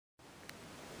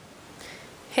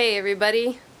Hey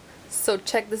everybody, so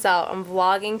check this out. I'm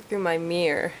vlogging through my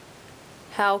mirror.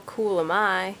 How cool am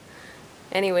I?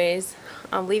 Anyways,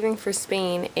 I'm leaving for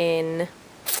Spain in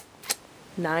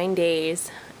 9 days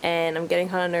and I'm getting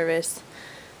kind of nervous.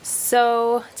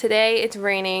 So today it's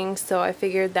raining, so I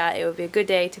figured that it would be a good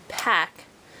day to pack.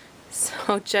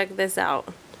 So check this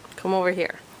out. Come over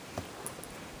here.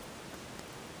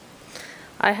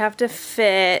 I have to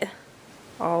fit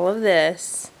all of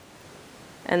this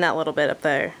and that little bit up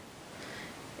there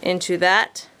into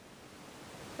that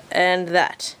and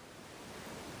that,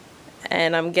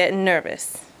 and I'm getting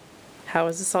nervous. How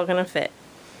is this all gonna fit?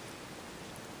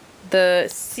 The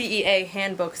CEA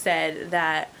handbook said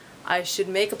that I should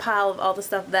make a pile of all the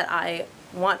stuff that I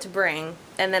want to bring,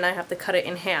 and then I have to cut it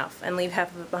in half and leave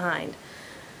half of it behind,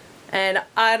 and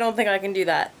I don't think I can do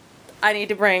that. I need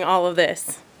to bring all of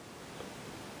this,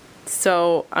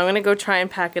 so I'm gonna go try and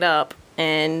pack it up,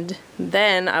 and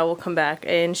then I will come back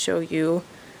and show you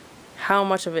how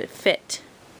much of it fit.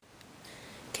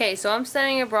 Okay, so I'm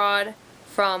studying abroad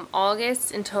from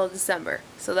August until December.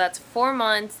 So that's 4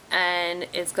 months, and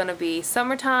it's gonna be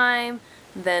summertime,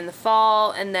 then the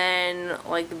fall, and then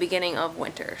like the beginning of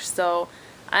winter. So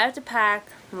I have to pack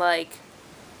like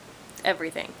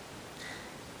everything.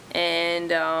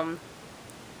 And I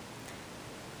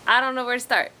don't know where to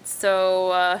start.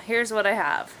 So here's what I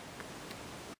have.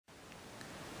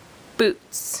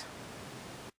 Boots,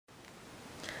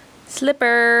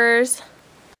 slippers,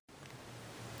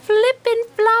 flippin'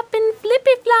 floppin'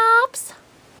 flippy flops,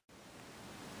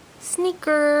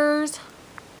 sneakers.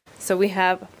 So we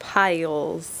have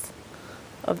piles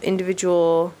of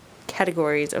individual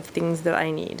categories of things that I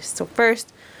need. So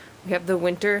first we have the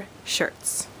winter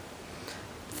shirts,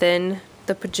 then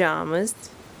the pajamas,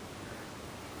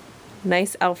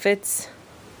 nice outfits,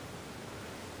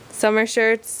 summer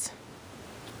shirts.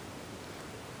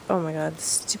 Oh my god, this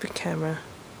stupid camera.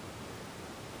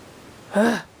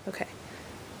 Okay.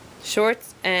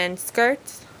 Shorts and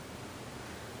skirts,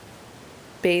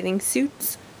 bathing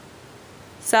suits,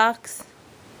 socks,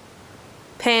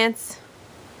 pants,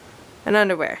 and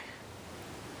underwear.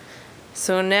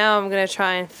 So now I'm gonna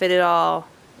try and fit it all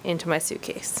into my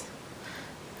suitcase.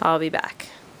 I'll be back.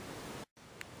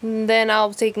 And then I'll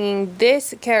be taking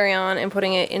this carry-on and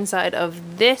putting it inside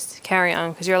of this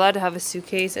carry-on, because you're allowed to have a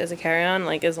suitcase as a carry-on,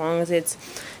 like as long as it's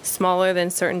smaller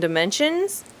than certain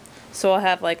dimensions. So I'll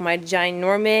have like my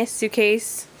ginormous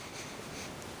suitcase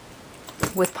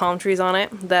with palm trees on it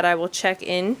that I will check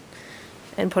in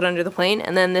and put under the plane,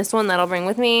 and then this one that I'll bring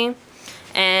with me.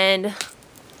 And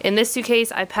in this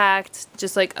suitcase I packed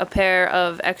just like a pair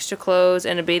of extra clothes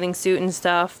and a bathing suit and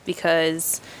stuff,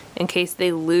 because in case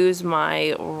they lose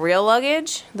my real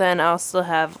luggage, then I'll still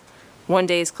have 1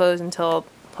 day's clothes until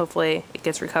hopefully it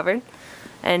gets recovered.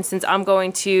 And since I'm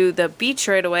going to the beach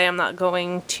right away, I'm not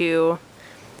going to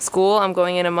school, I'm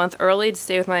going in a month early to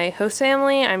stay with my host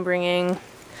family. I'm bringing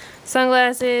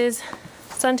sunglasses,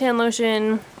 suntan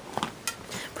lotion.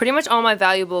 Pretty much all my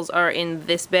valuables are in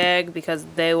this bag because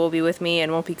they will be with me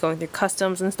and won't be going through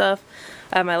customs and stuff.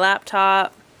 I have my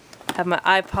laptop, I have my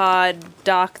iPod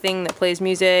dock thing that plays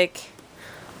music,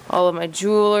 all of my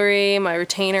jewelry, my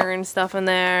retainer and stuff in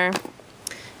there.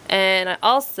 And I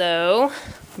also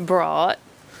brought,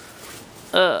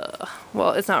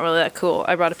 well, it's not really that cool.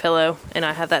 I brought a pillow and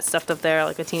I have that stuffed up there,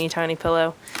 like a teeny tiny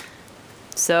pillow.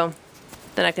 So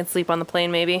then I can sleep on the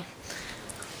plane maybe.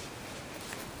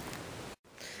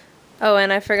 Oh,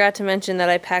 and I forgot to mention that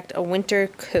I packed a winter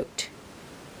coat.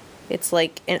 It's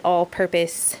like an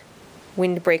all-purpose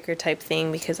windbreaker type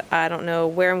thing because I don't know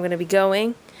where I'm going to be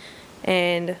going.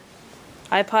 And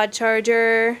iPod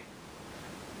charger.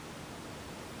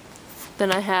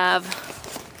 Then I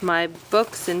have my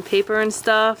books and paper and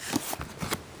stuff.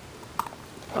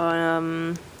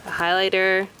 A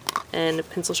highlighter and a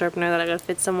pencil sharpener that I gotta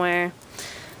fit somewhere.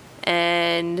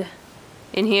 And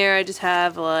in here I just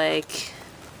have like,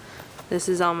 this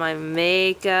is all my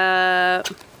makeup,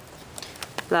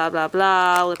 blah blah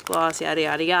blah, lip gloss, yada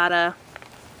yada yada,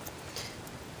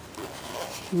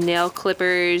 nail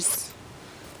clippers,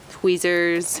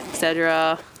 tweezers,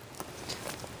 etc.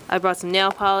 I brought some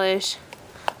nail polish.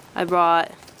 I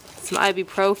brought some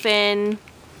ibuprofen.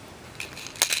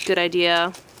 Good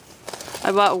idea.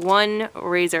 I bought one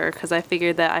razor because I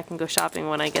figured that I can go shopping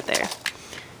when I get there.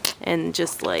 And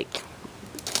just like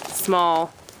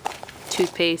small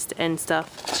toothpaste and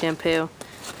stuff, shampoo,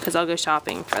 because I'll go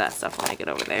shopping for that stuff when I get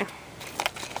over there.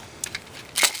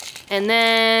 And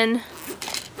then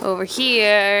over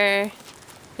here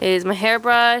is my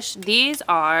hairbrush. These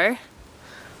are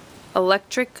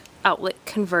electric outlet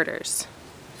converters.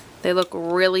 They look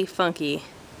really funky.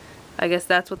 I guess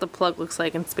that's what the plug looks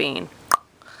like in Spain.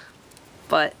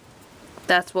 But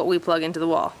that's what we plug into the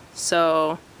wall.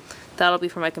 So that'll be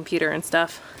for my computer and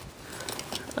stuff.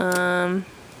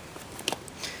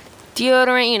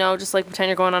 Deodorant, you know, just like pretend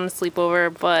you're going on a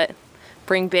sleepover, but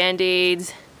bring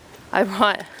Band-Aids. I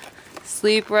brought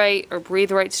Sleep Right or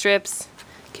Breathe Right strips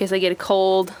in case I get a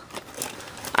cold.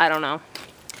 I don't know.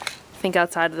 Think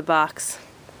outside of the box.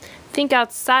 Think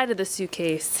outside of the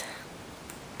suitcase.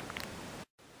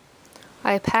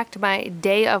 I packed my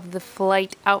day of the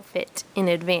flight outfit in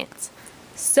advance.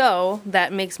 So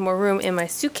that makes more room in my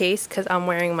suitcase because I'm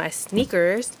wearing my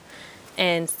sneakers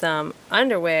and some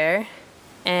underwear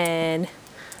and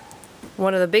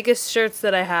one of the biggest shirts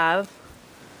that I have,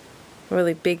 a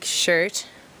really big shirt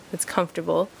that's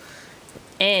comfortable,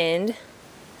 and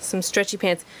some stretchy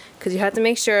pants because you have to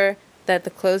make sure that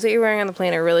the clothes that you're wearing on the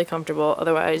plane are really comfortable,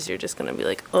 otherwise you're just gonna be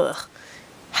like, ugh.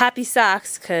 Happy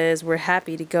socks because we're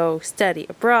happy to go study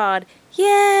abroad.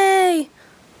 Yay!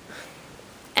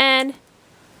 And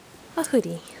a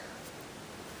hoodie.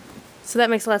 So that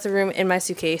makes lots of room in my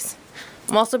suitcase.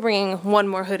 I'm also bringing one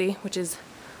more hoodie, which is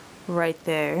right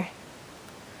there.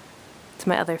 It's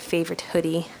my other favorite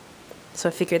hoodie. So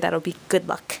I figured that'll be good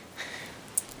luck.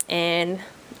 And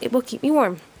it will keep me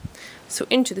warm. So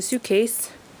into the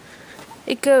suitcase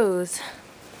it goes.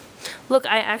 Look,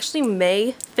 I actually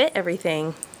may fit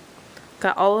everything.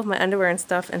 Got all of my underwear and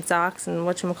stuff and socks and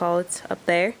whatchamacallits up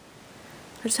there.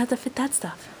 I just have to fit that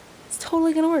stuff. It's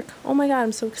totally gonna work. Oh my god,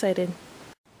 I'm so excited.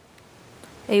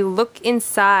 A look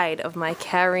inside of my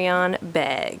carry-on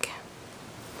bag.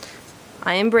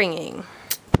 I am bringing,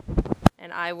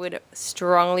 and I would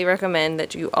strongly recommend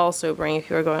that you also bring if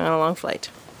you are going on a long flight,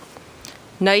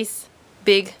 nice,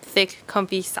 big, thick,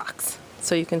 comfy socks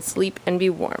so you can sleep and be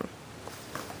warm.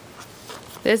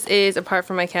 This is a part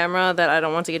from my camera that I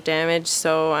don't want to get damaged,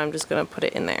 so I'm just gonna put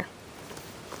it in there.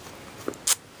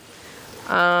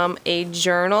 A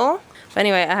journal. But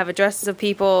anyway, I have addresses of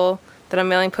people that I'm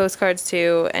mailing postcards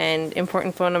to and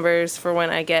important phone numbers for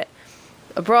when I get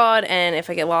abroad and if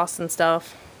I get lost and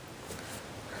stuff.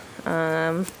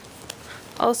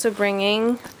 Also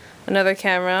bringing another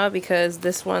camera because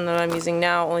this one that I'm using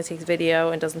now only takes video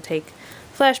and doesn't take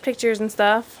flash pictures and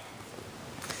stuff.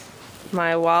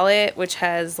 My wallet, which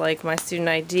has like my student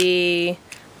ID,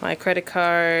 my credit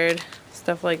card,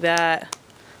 stuff like that,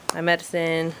 my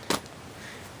medicine.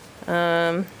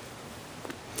 A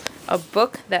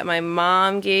book that my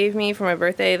mom gave me for my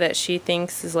birthday that she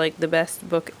thinks is like the best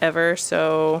book ever,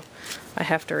 so I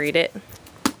have to read it.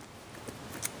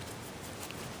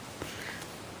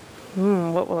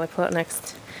 What will I pull out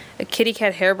next? A kitty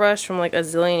cat hairbrush from like a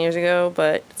zillion years ago,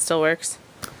 but it still works.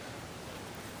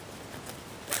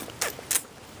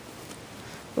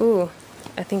 Ooh,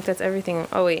 I think that's everything.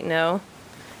 Oh wait, no.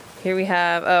 Here we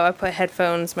have, oh, I put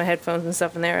headphones, my headphones and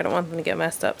stuff in there. I don't want them to get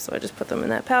messed up, so I just put them in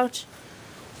that pouch.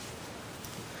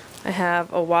 I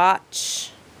have a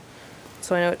watch,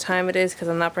 so I know what time it is because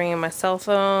I'm not bringing my cell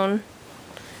phone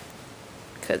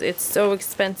because it's so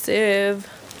expensive.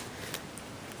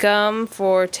 Gum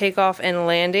for takeoff and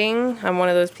landing. I'm one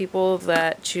of those people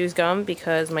that chews gum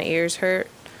because my ears hurt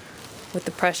with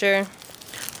the pressure.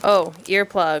 Oh,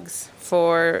 earplugs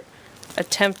for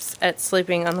attempts at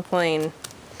sleeping on the plane.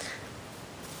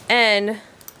 And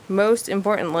most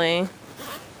importantly,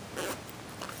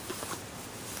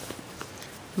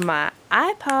 my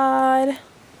iPod.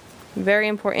 Very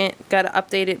important. Gotta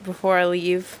update it before I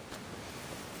leave.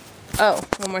 Oh,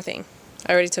 one more thing.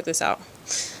 I already took this out.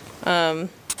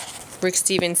 Rick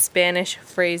Stevens Spanish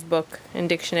phrase book and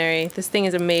dictionary. This thing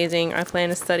is amazing. I plan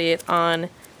to study it on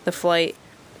the flight.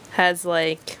 Has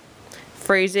like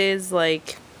phrases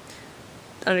like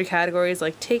under categories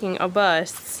like taking a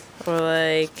bus or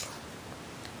like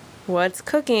what's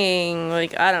cooking.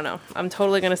 Like, I don't know. I'm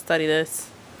totally gonna study this.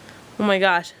 Oh my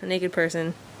gosh, a naked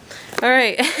person.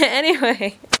 Alright,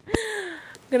 anyway.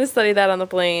 I'm gonna study that on the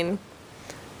plane.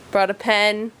 Brought a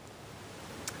pen.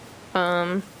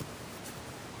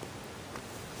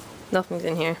 Nothing's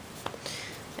in here.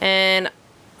 And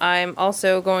I'm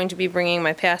also going to be bringing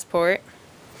my passport.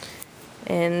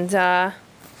 And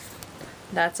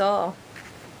that's all.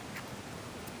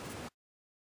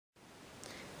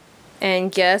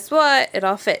 And guess what? It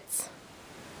all fits.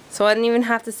 So I didn't even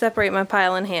have to separate my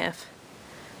pile in half.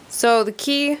 So the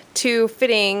key to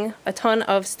fitting a ton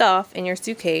of stuff in your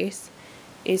suitcase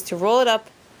is to roll it up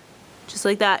just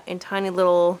like that in tiny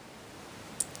little,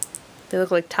 they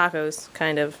look like tacos,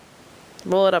 kind of.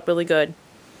 Roll it up really good.